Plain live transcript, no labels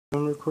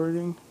I'm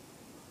recording.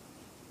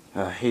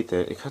 I hate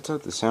that. It cuts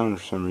out the sound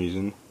for some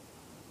reason.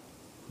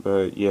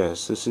 But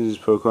yes, this is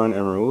Pokemon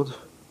Emerald.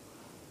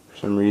 For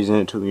some reason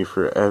it took me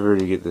forever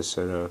to get this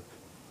set up.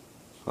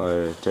 A lot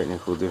of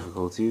technical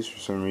difficulties for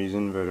some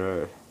reason,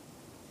 but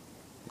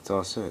it's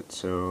all set.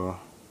 So,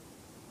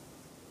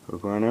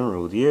 Pokemon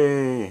Emerald,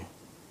 yay!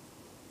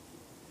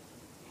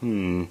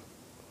 There's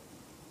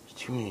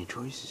too many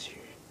choices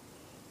here.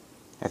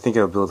 I think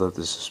I'll build up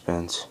the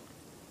suspense.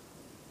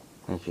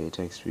 Okay,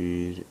 attack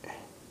speed,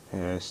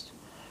 fast.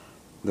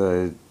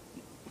 The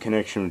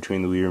connection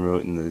between the Wii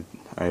Remote and the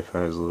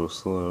iPad is a little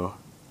slow.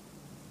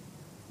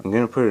 I'm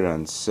going to put it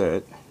on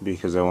set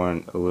because I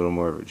want a little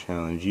more of a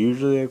challenge.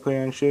 Usually I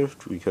play on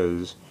shift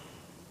because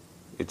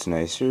it's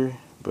nicer,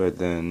 but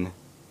then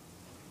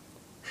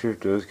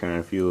shift does kind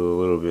of feel a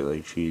little bit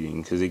like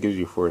cheating because it gives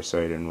you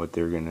foresight on what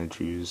they're going to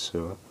choose,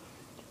 so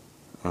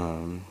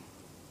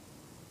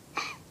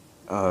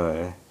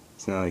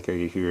it's not like I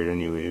could hear it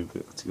anyway,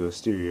 but let's go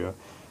stereo.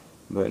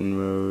 Button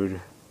mode,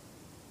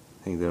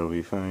 I think that'll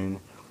be fine.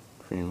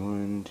 Frame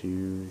 1,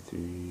 2,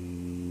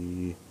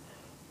 3,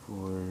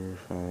 4,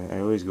 5. I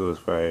always go with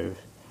 5,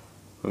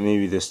 but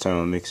maybe this time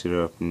I'll mix it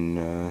up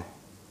and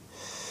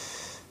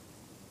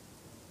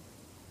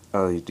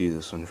I'll do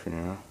this one for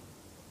now.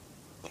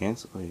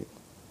 Cancel. Wait, is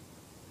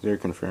there a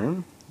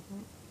confirm?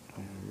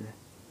 Whatever.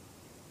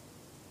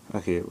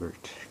 Okay, it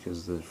worked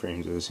because the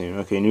frames are the same.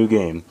 Okay, new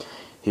game.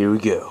 Here we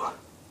go.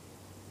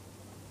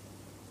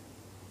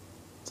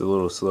 It's a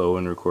little slow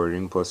when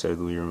recording, plus I have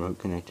the Wii Remote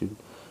connected.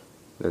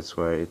 That's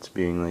why it's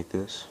being like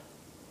this.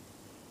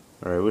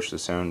 Or I wish the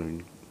sound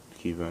would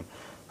keep on.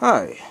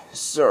 Hi,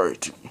 sorry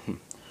to...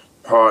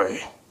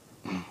 Hi.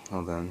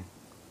 Hold on.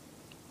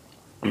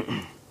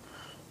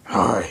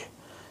 Hi,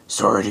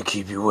 sorry to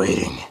keep you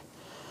waiting.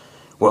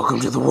 Welcome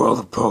to the world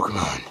of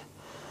Pokemon.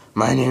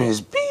 My name is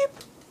Beep,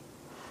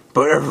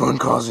 but everyone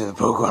calls me the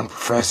Pokemon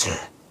Professor.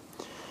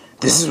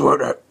 This is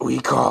what we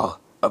call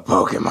a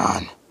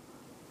Pokemon.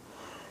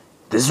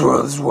 This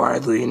world is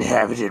widely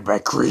inhabited by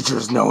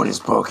creatures known as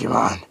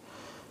Pokemon.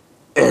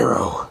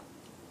 Arrow.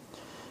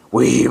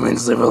 We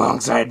humans live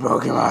alongside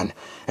Pokemon,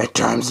 at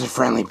times as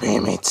friendly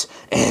playmates,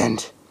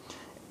 and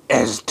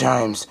at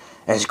times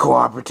as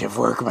cooperative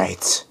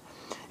workmates.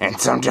 And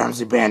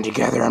sometimes we band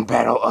together and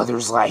battle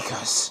others like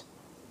us.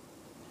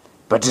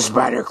 But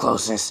despite our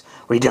closeness,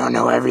 we don't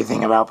know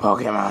everything about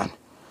Pokemon.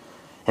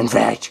 In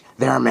fact,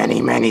 there are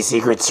many, many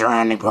secrets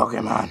surrounding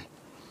Pokemon.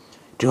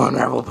 To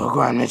unravel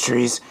Pokemon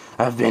mysteries,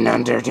 I've been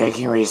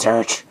undertaking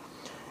research.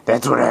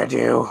 That's what I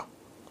do.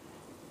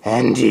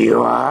 And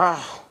you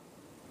are?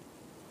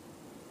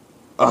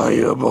 Are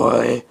you a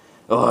boy,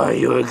 or are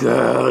you a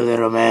girl,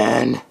 little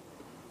man?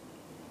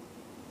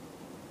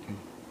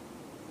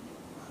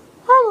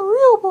 I'm a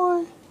real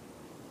boy.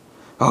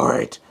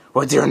 Alright,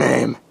 what's your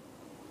name?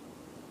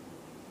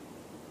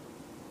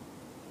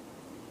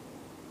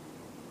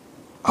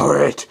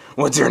 Alright,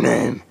 what's your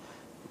name?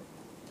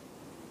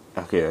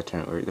 Okay, that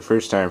didn't work. The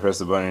first time I pressed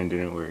the button, it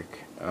didn't work.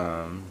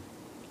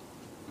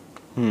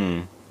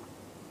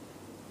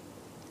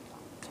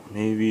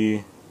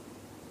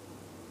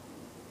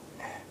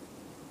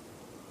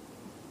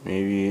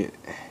 Maybe,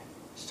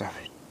 stop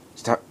it.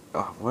 Stop.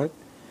 Oh, what?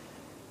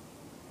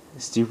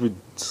 Stupid,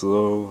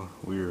 slow,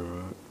 weird.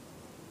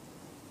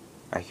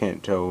 I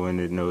can't tell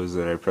when it knows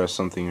that I pressed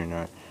something or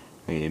not.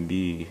 Okay,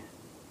 B.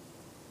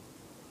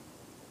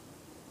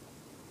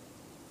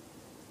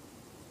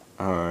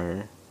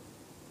 R.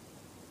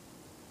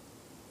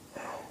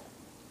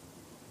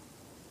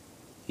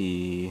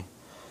 E.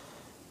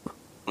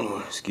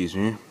 Oh, excuse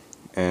me.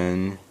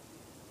 N.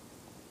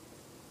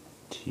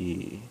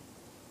 T.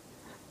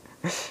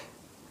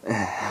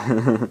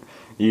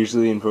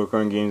 Usually in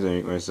Pokemon games I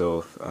make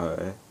myself,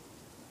 I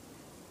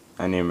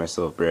name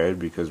myself Brad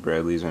because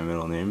Bradley is my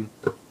middle name.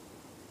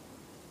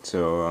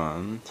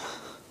 So,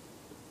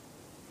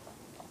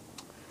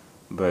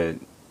 but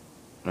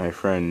my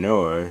friend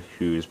Noah,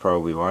 who is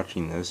probably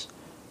watching this,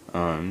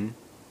 when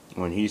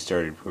he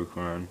started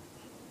Pokemon,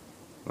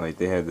 like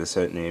they had the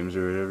set names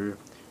or whatever,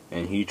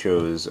 and he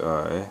chose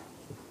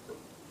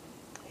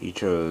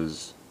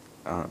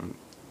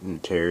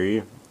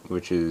Terry,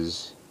 which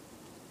is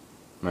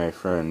my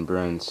friend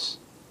Brent's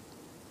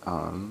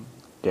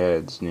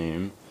dad's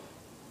name.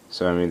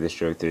 So I made this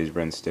joke that he's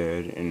Brent's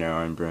dad, and now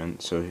I'm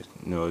Brent, so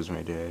Noah's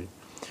my dad.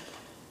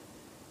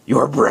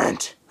 You're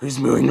Brent, who's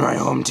moving to my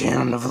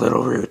hometown of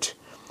Little Root.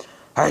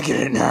 I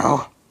get it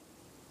now.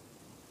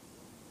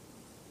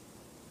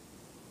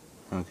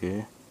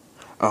 Okay.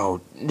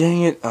 Oh,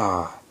 dang it.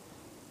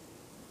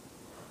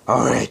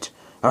 Alright,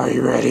 are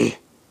you ready?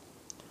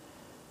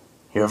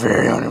 Your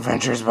very own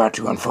adventure is about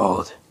to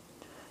unfold.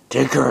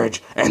 Take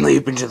courage and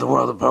leap into the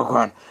world of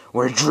Pokemon,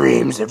 where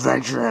dreams,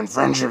 adventure, and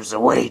friendships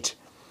await.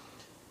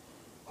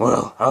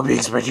 Well, I'll be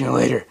expecting you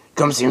later.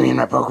 Come see me in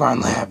my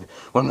Pokemon lab,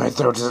 when my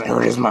throat doesn't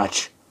hurt as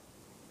much.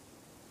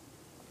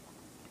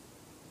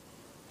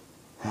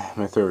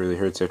 My throat really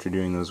hurts after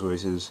doing those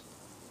voices.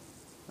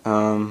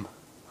 I'm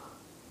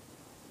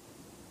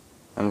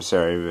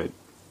sorry, but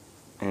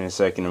in a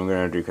second I'm going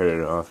to have to cut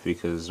it off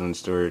because when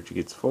storage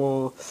gets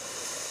full,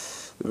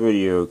 the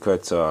video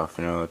cuts off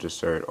and I'll have to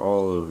start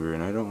all over,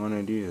 and I don't want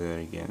to do that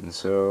again.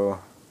 So,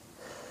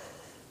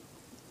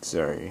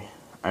 sorry.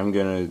 I'm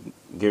going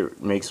to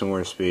make some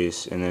more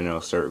space, and then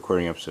I'll start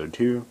recording episode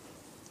 2,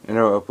 and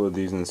I'll upload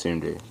these in the same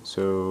day.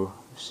 So,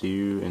 see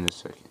you in a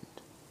second.